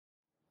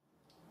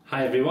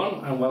Hi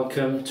everyone, and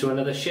welcome to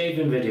another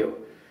shaving video.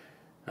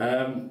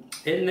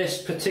 In this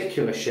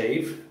particular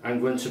shave I'm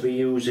going to be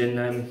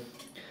using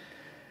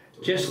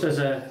just as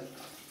a,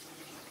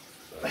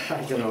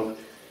 I don't know,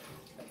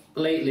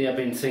 lately I've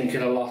been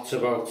thinking a lot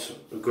about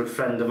a good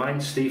friend of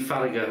mine, Steve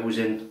Farragher, who's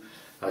in,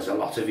 as a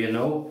lot of you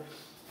know,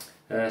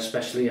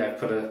 especially I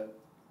put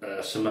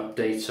some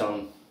updates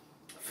on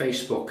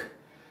Facebook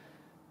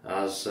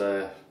as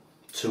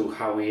to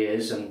how he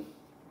is, and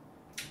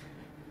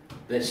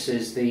this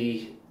is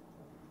the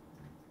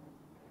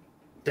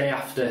day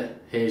after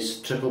his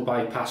triple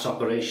bypass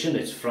operation.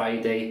 It's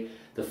Friday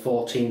the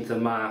 14th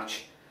of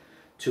March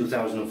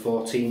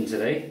 2014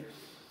 today,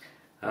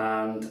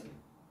 and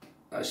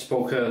I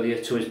spoke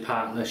earlier to his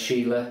partner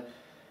Sheila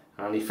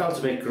and he felt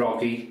a bit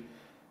groggy.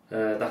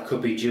 That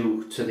could be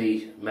due to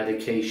the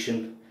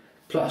medication,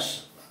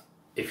 plus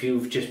if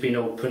you've just been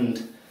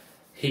opened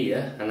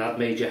here and had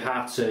major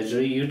heart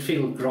surgery you'd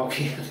feel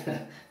groggy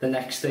the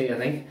next day, I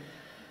think,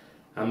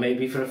 and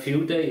maybe for a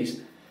few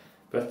days.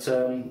 But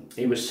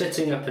he was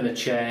sitting up in a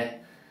chair,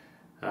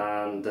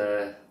 and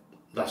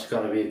that's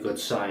got to be a good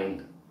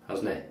sign,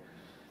 hasn't it?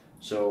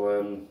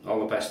 So all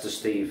the best to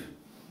Steve.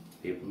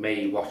 You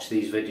may watch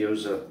these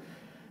videos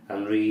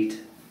and read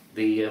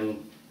the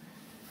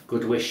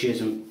good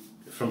wishes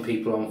from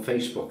people on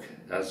Facebook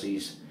as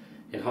he's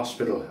in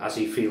hospital, as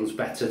he feels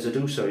better to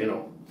do so, you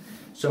know.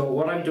 So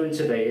what I'm doing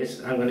today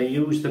is I'm going to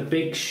use the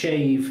Big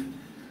Shave,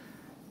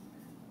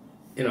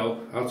 you know,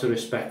 out of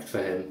respect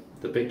for him,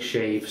 the Big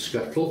Shave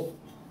Scuttle,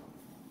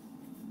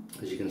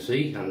 as you can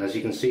see, and as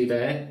you can see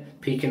there,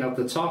 peeking out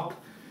the top,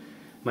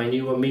 my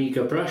new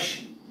Omega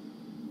brush.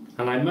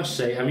 And I must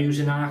say, I'm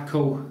using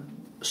Arko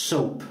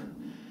soap.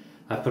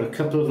 I put a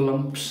couple of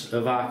lumps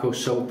of Arko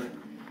soap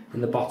in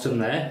the bottom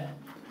there,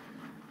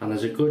 and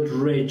there's a good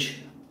ridge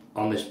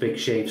on this Big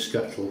Shave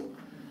Scuttle,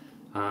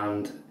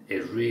 and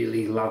it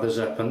really lathers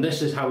up. And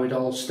this is how it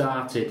all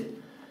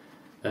started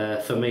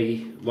for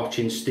me,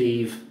 watching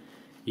Steve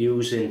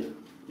using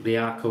the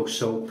Arko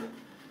soap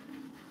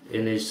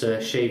in his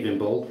shaving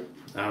bowl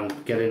and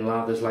getting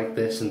lathers like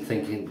this and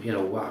thinking, you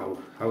know, wow,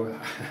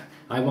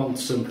 I want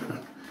some.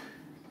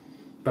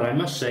 But I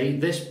must say,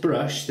 this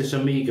brush, this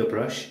Omega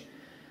brush,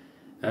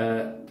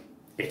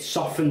 it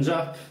softens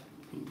up.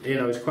 You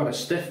know, it's quite a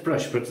stiff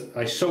brush, but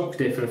I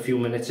soaked it for a few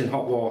minutes in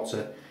hot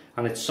water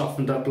and it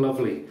softened up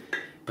lovely.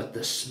 But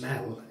the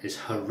smell is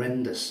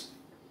horrendous.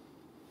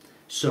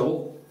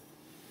 So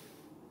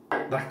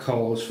that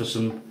calls for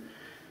some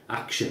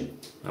action.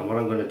 And what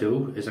I'm going to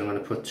do is I'm going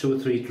to put 2 or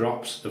 3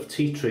 drops of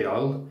tea tree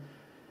oil.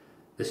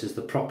 This is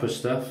the proper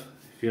stuff.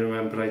 If you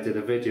remember, I did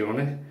a video on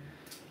it,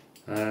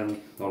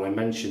 or I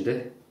mentioned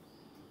it.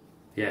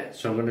 Yeah,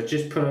 so I'm going to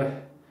just put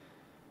a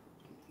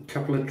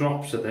couple of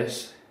drops of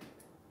this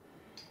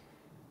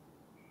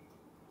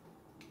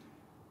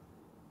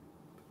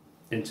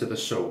into the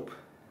soap.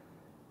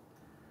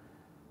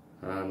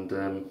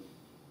 And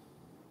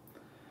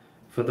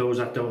for those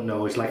that don't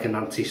know, it's like an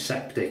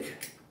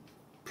antiseptic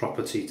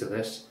property to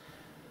this.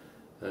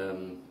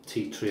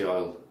 Tea tree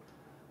oil,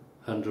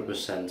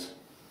 100%.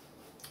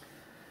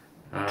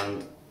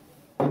 And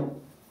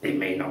it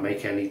may not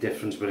make any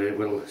difference, but it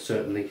will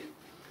certainly,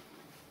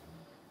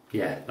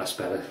 yeah, that's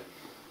better.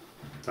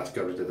 That's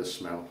got rid of the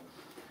smell.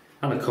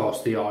 And of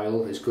course the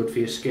oil is good for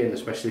your skin,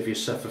 especially if you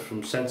suffer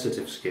from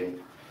sensitive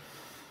skin.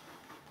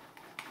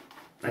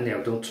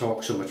 Anyhow, don't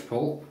talk so much,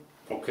 Paul.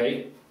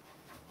 Okay,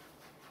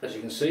 as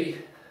you can see,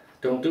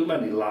 don't do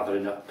many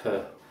lathering up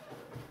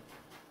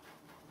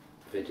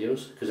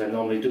videos, because I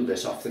normally do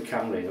this off the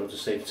camera, you know, to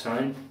save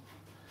time.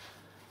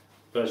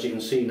 But as you can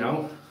see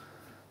now,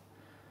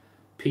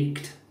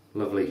 peaked,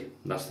 lovely.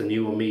 That's the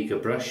new Omega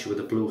brush with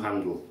a blue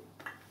handle,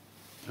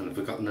 and I've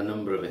forgotten the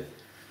number of it.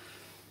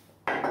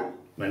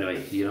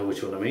 Anyway, you know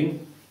which one I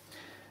mean.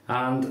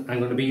 And I'm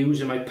going to be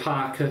using my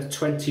Parker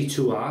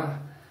 22R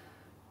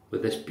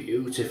with this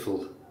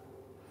beautiful,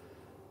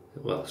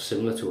 well,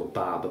 similar to a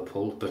barber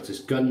pull, but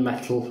it's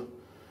gunmetal,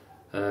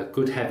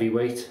 good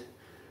heavyweight.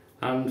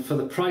 And for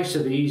the price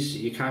of these,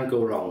 you can't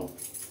go wrong.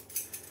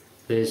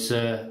 There's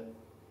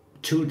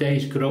 2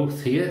 days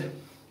growth here,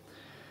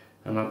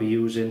 and I'll be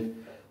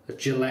using a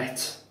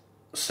Gillette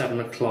 7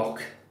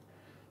 o'clock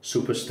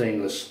super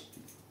stainless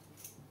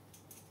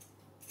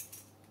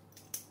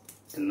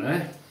in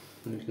there,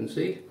 as you can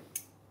see.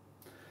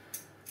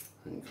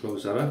 And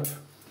close that up.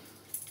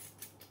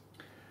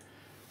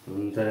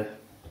 And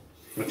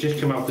I've just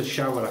come out the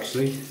shower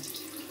actually.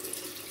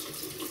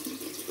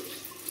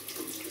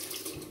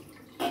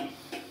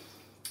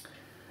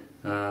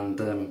 And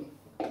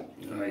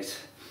right,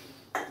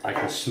 I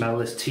can smell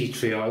this tea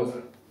tree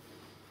oil.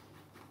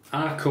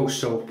 Arko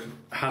soap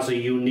has a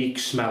unique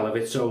smell of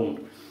its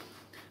own,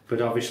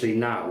 but obviously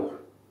now,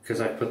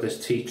 because I put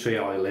this tea tree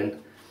oil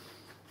in,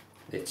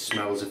 it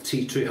smells of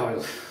tea tree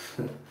oil.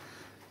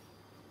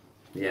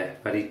 Yeah,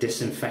 very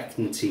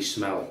disinfectant-y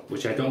smell,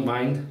 which I don't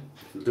mind.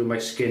 It'll do my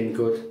skin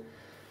good,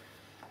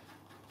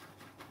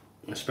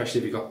 especially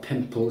if you've got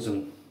pimples,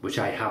 and which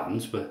I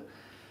haven't, but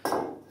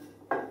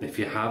if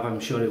you have, I'm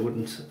sure it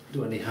wouldn't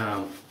do any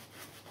harm.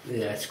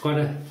 Yeah, it's quite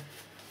a...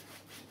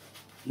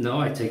 No,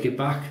 I take it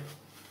back.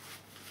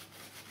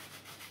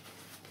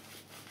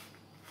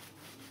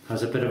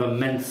 Has a bit of a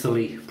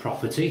mentholy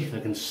property. I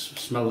can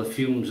smell the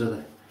fumes of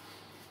the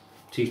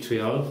tea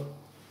tree oil.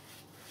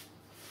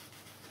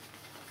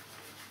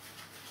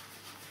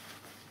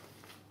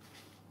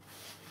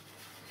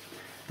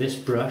 This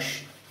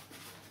brush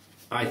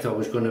I thought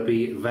was going to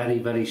be very,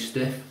 very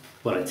stiff.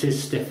 Well, it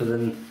is stiffer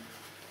than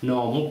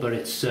normal, but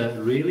it's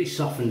really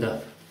softened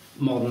up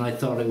more than I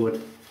thought it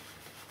would.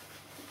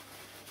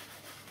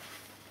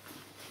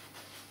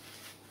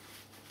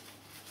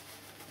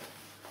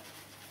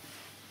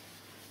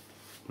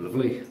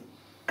 Lovely.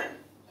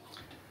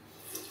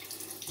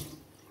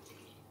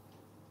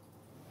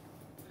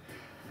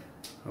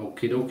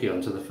 Okie dokie,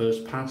 on to the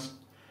first pass.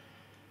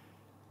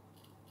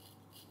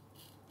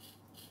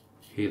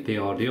 Hear the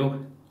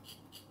audio.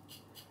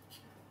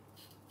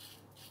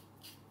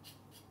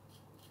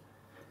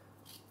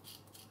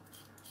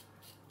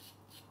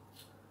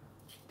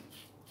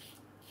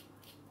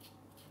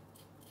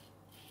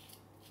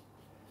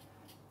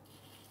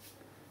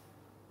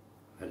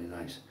 Very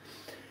nice.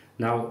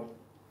 Now,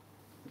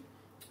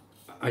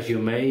 as you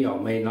may or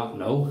may not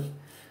know,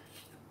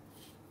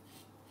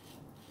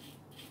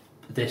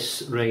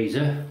 this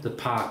razor, the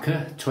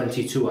Parker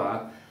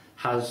 22R,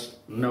 has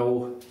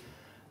no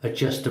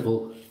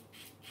adjustable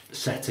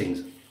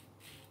settings.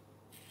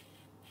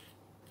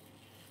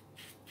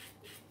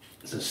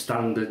 It's a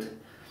standard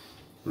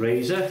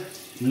razor,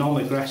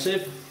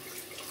 non-aggressive,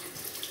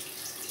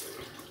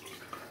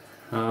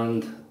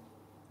 and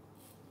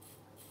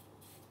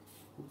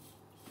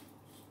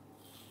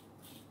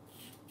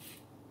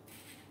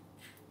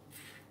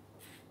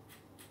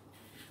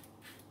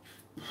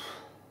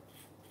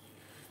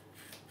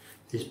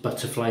this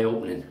butterfly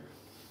opening.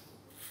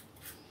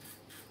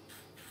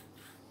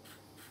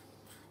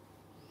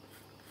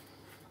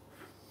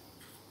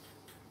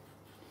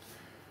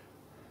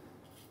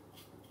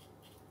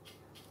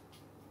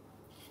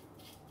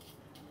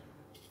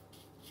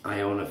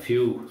 I own a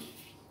few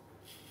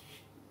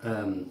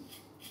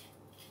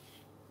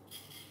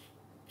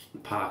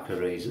Parker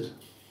razors.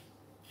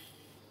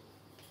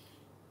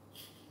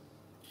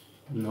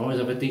 And always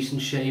have a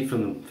decent shave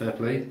from them, fair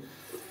play.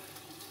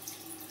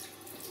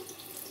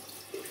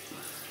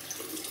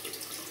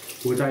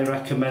 Would I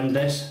recommend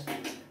this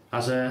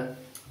as a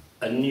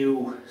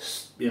new,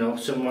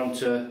 someone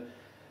to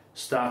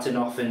starting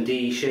off in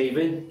DE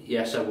shaving?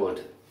 Yes, I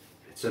would.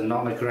 It's a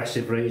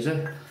non-aggressive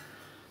razor,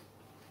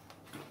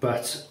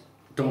 but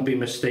don't be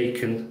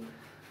mistaken.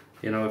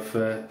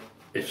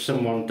 If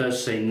someone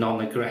does say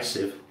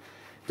non-aggressive,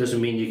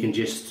 doesn't mean you can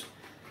just,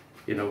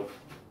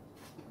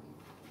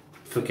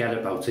 forget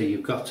about it.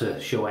 You've got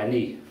to show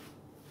anything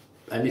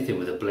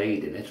with a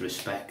blade in it,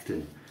 respect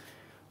and.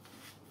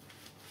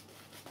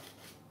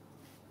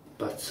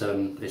 But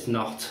it's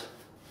not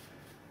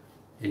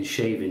in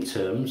shaving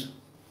terms.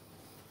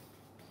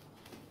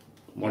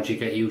 Once you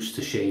get used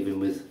to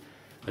shaving with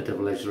a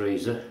double-edged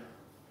razor,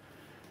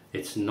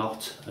 it's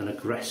not an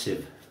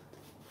aggressive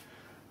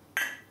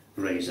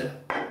razor.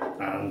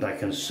 And I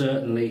can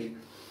certainly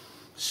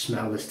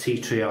smell this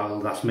tea tree oil.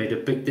 That's made a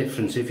big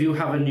difference. If you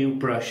have a new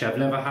brush, I've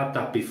never had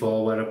that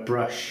before, where a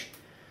brush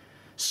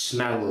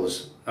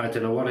smells. I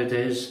don't know what it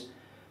is.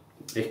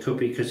 It could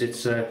be because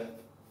it's a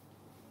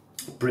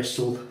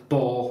bristle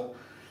bore,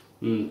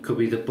 could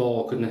be the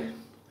bore, couldn't it?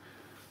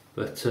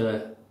 But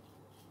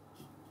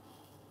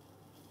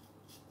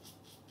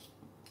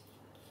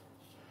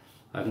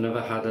I've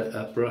never had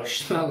a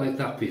brush smell like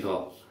that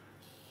before.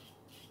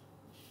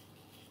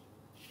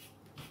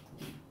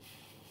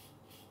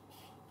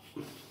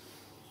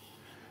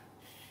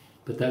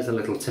 But there's a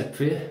little tip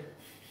for you.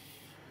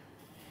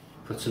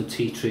 Put some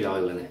tea tree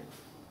oil in it.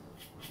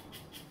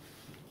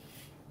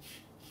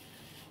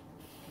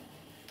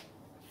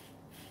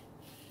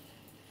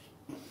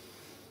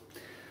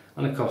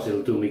 And of course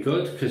it'll do me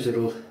good because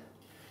it'll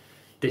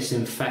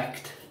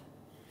disinfect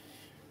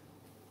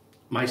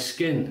my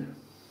skin,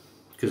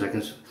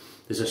 because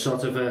there's a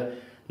sort of a,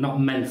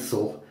 not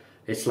menthol,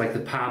 it's like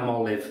the palm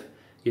olive,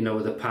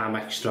 the palm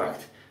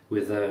extract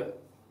with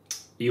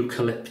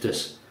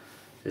eucalyptus.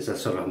 There's a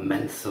sort of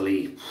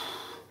mentholy,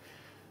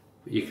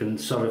 you can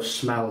sort of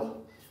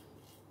smell.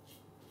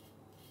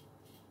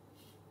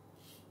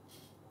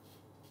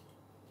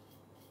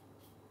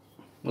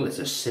 Well, it's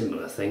a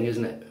similar thing,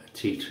 isn't it?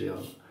 Tea tree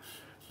oil.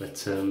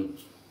 But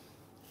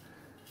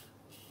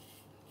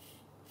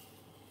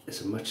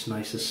it's a much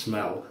nicer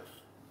smell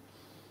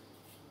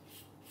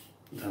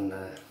than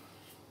the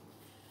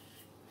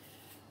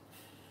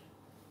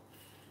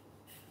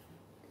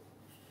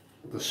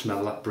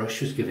smell that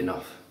brush was giving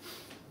off.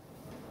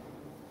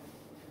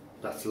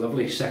 That's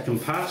lovely.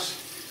 Second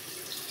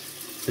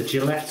pass. The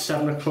Gillette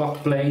 7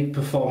 o'clock blade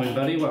performing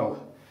very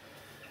well.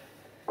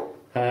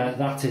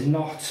 That is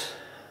not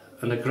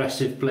an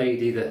aggressive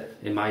blade either,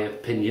 in my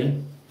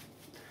opinion.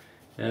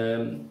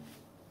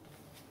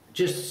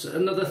 Just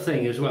another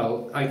thing as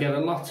well, I get a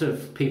lot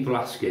of people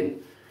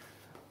asking,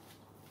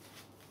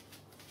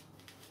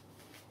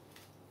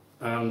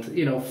 And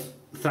you know,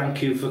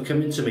 thank you for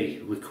coming to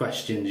me with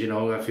questions. You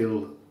know, I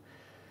feel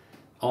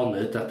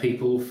honoured that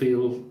people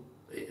feel,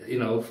 you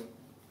know,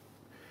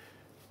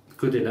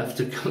 good enough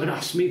to come and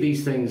ask me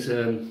these things.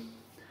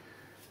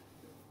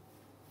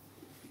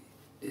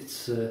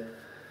 It's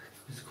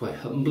quite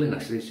humbling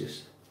actually. It's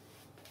just,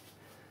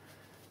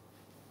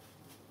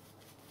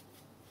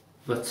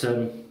 but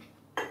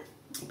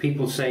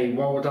people say,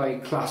 what would I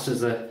class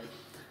as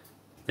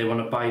they want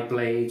to buy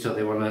blades, or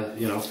they want to,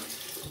 you know,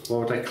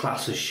 what would I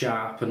class as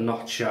sharp and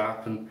not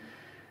sharp? And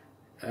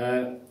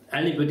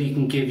anybody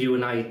can give you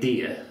an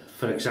idea.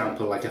 For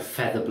example, like a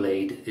feather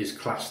blade is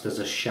classed as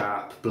a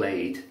sharp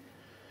blade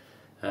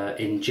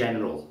in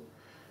general.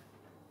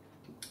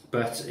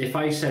 But if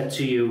I said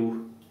to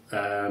you,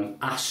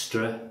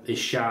 Astra is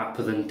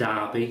sharper than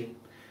Derby,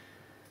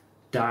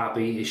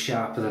 Derby is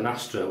sharper than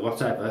Astra,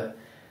 whatever,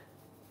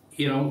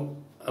 you know,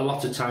 a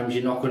lot of times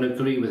you're not going to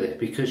agree with it,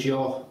 because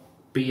your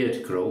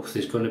beard growth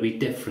is going to be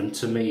different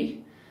to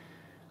me.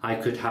 I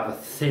could have a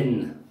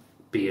thin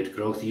beard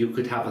growth, you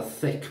could have a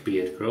thick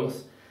beard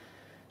growth.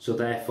 So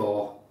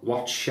therefore,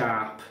 what's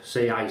sharp?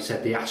 Say I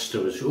said the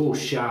Astra was, oh,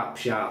 sharp,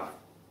 sharp.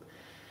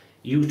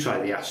 You try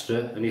the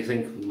Astra and you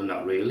think, well,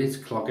 not really, it's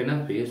clogging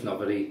up here, it's not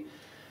very...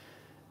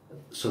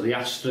 So the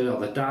Astra or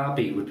the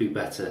Derby would be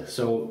better.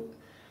 So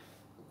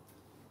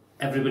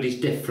everybody's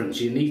different.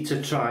 You need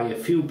to try a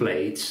few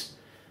blades.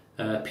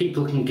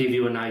 People can give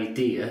you an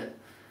idea.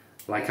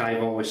 Like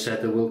I've always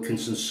said, the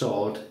Wilkinson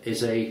sword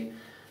is a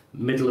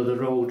middle of the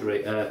road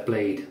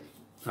blade,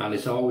 and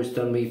it's always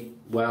done me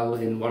well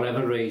in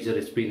whatever razor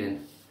it's been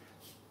in.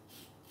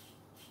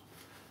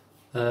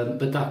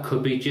 But that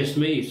could be just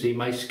me. See,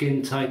 my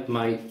skin type,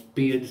 my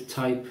beard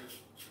type.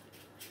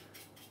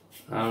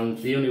 And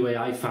the only way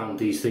I found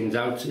these things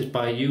out is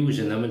by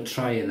using them and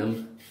trying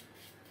them.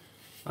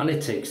 And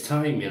it takes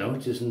time, you know,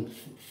 it doesn't...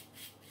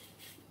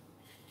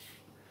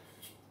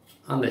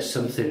 And there's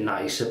something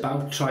nice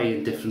about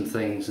trying different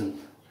things, and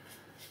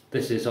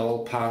this is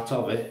all part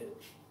of it.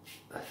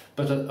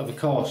 But of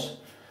course,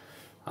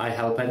 I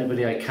help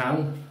anybody I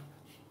can,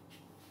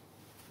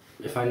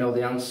 if I know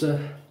the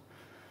answer.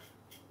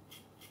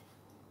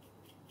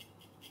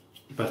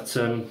 But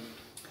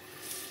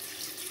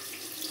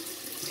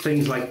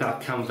things like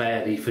that can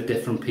vary for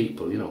different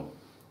people, you know,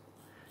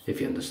 if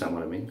you understand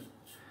what I mean.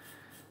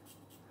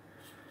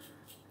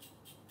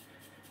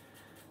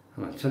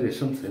 And I'll tell you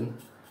something,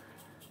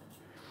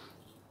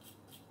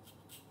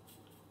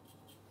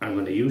 I'm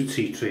going to use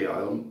tea tree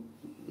oil,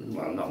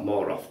 well, not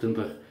more often,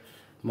 but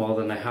more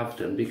than I have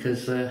done,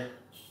 because I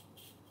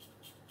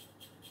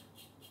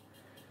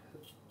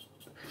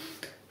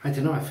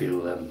don't know, I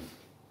feel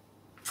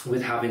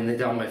with having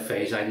it on my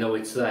face, I know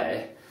it's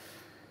there,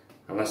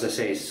 and as I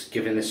say, it's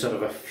giving this sort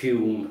of a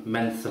fume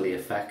mentally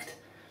effect,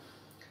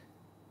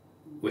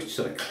 which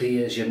sort of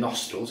clears your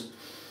nostrils,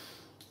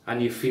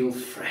 and you feel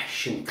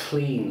fresh and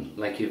clean,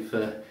 like you've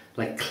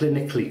like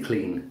clinically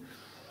clean.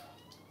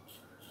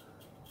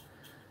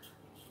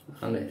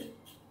 And it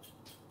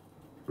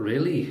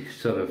really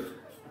sort of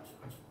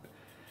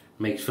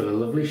makes for a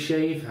lovely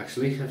shave.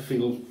 Actually, I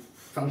feel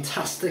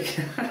fantastic.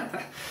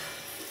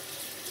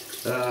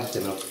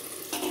 You know,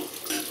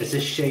 is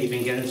this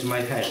shaving getting into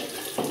my head?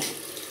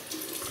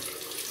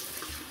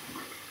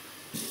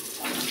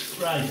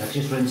 Right, I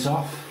just rinse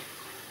off.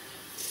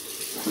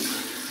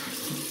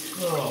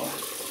 Oh.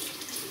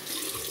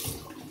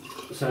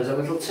 So there's a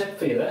little tip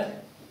for you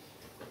there.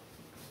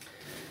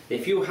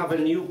 If you have a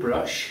new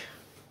brush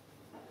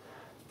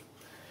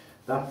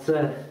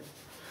that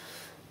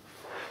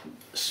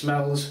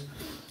smells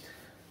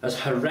as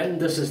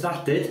horrendous as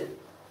that did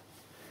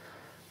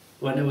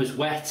when it was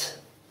wet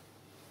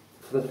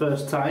for the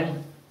first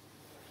time,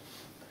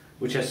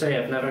 which I say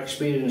I've never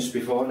experienced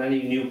before in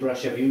any new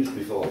brush I've used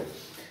before,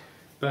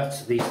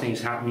 but these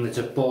things happen. It's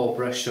a bore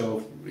brush,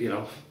 so you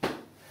know it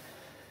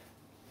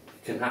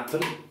can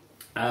happen.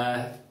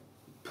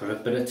 Put a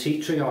bit of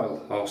tea tree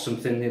oil or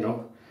something, you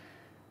know,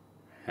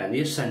 any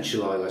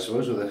essential oil I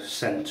suppose with a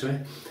scent to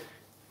it,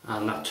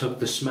 and that took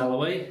the smell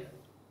away,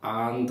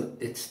 and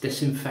it's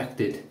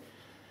disinfected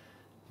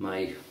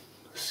my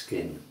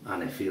skin,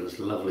 and it feels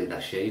lovely,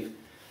 that shave.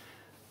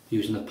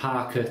 Using the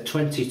Parker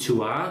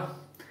 22R,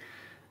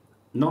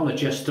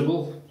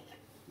 non-adjustable,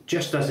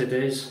 just as it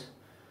is,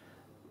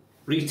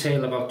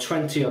 retail about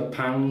 20 odd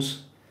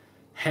pounds,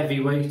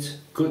 heavyweight,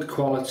 good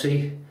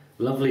quality,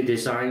 lovely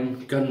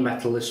design,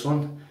 gunmetal this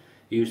one,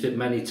 used it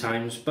many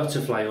times,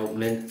 butterfly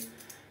opening,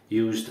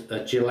 used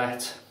a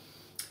Gillette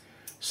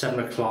 7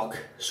 o'clock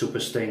super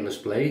stainless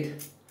blade,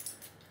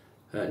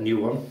 new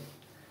one.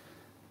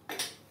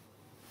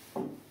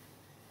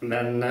 And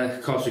then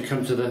of course we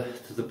come to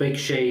the big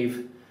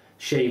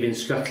shaving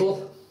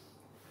scuttle.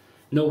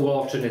 No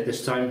water in it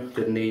this time,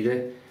 didn't need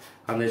it.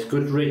 And there's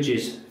good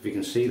ridges, if you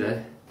can see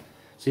there.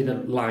 See the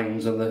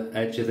lines on the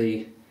edge of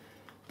the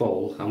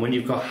bowl, and when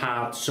you've got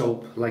hard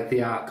soap like the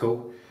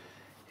Arko,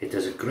 it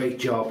does a great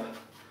job,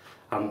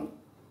 and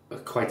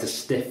quite a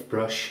stiff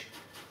brush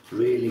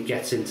really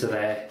gets into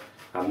there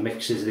and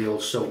mixes the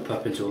old soap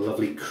up into a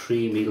lovely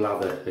creamy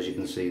lather, as you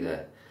can see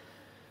there.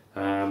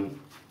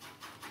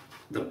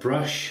 The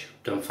brush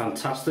done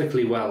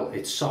fantastically well.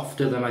 It's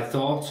softer than I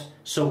thought.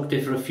 Soaked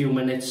it for a few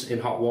minutes in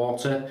hot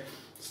water.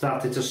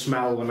 Started to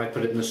smell when I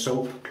put it in the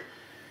soap.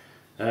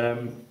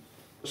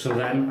 So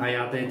then I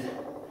added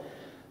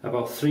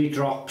about 3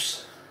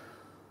 drops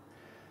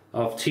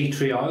of tea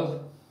tree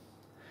oil,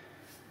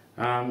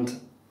 and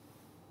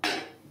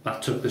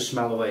that took the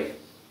smell away.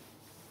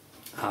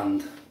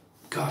 And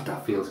God,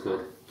 that feels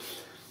good.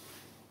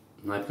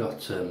 And I've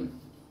got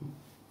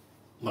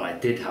well, I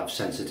did have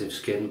sensitive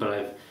skin,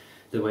 but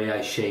the way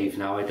I shave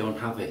now, I don't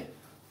have it,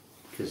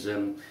 because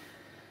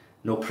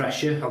no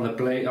pressure on the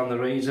blade, on the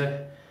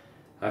razor.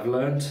 I've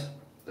learned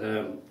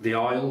the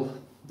oil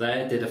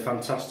there did a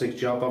fantastic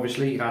job.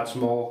 Obviously adds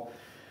more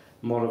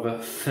of a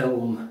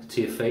film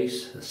to your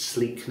face, a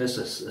sleekness,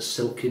 a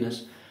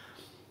silkiness,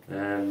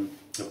 a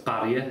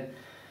barrier,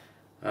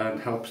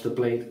 and helps the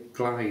blade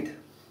glide.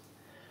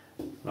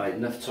 Right,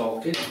 enough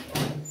talking.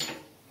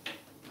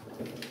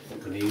 I'm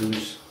going to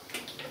use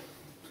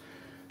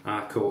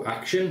Arko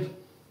Action.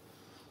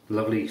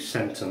 Lovely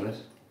scent on it.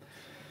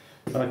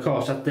 And of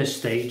course at this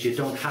stage you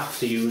don't have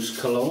to use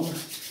Cologne.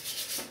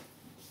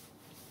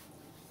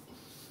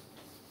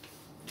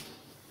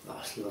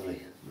 That's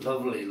lovely,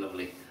 lovely,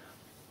 lovely.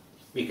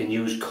 You can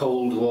use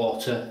cold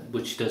water,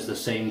 which does the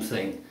same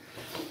thing.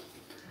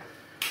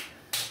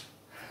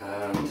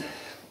 And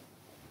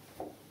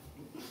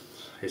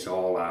it's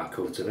all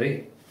Arko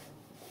today.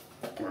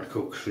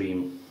 Arko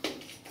cream.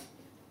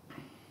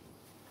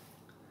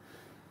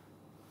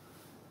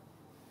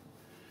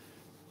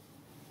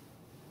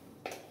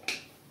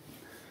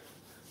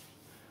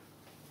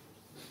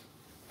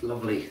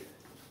 Lovely.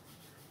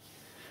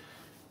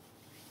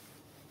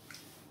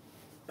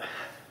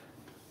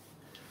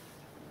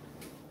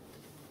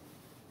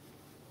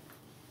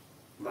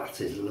 That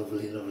is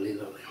lovely, lovely,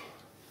 lovely.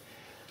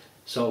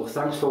 So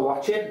thanks for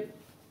watching.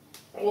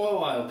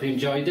 Oh, I hope you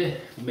enjoyed it.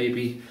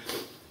 Maybe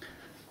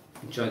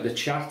enjoyed the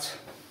chat,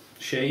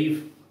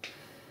 shave.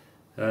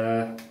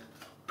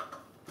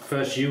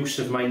 First use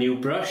of my new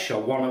brush,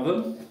 or one of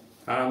them,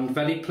 and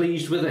very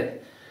pleased with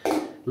it.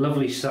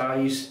 Lovely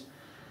size.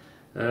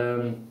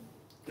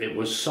 It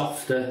was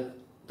softer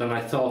than I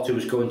thought it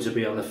was going to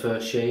be on the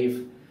first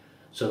shave,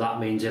 so that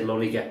means it'll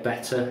only get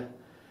better.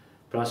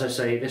 But as I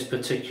say, this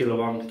particular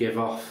one gave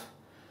off,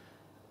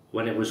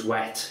 when it was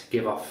wet,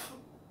 gave off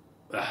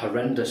a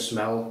horrendous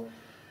smell,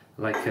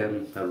 like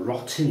a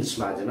rotting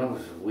smell, you know,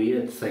 a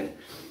weird thing.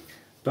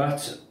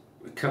 But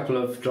a couple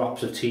of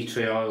drops of tea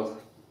tree oil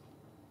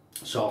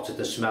sorted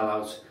the smell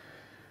out,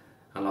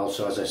 and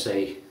also, as I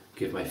say,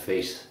 give my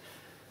face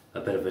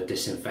a bit of a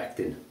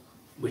disinfecting,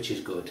 which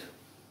is good.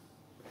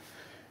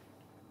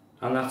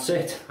 And that's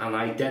it, and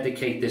I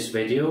dedicate this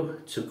video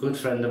to a good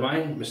friend of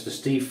mine, Mr.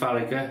 Steve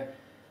Farragher,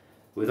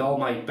 with all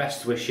my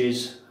best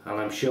wishes, and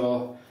I'm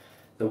sure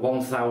the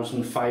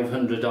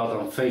 1,500 odd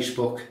on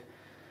Facebook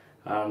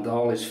and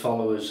all his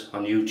followers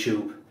on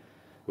YouTube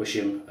wish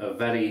him a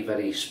very,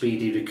 very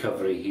speedy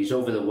recovery. He's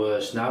over the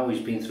worst now. He's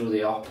been through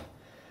the op,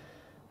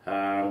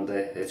 and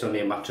it's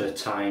only a matter of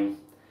time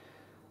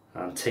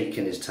and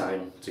taking his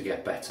time to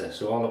get better.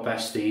 So all the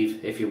best,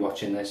 Steve, if you're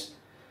watching this.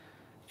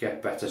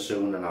 Get better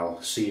soon, and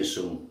I'll see you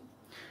soon.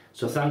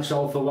 So thanks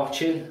all for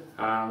watching,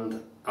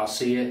 and I'll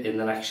see you in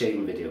the next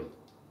shaving video.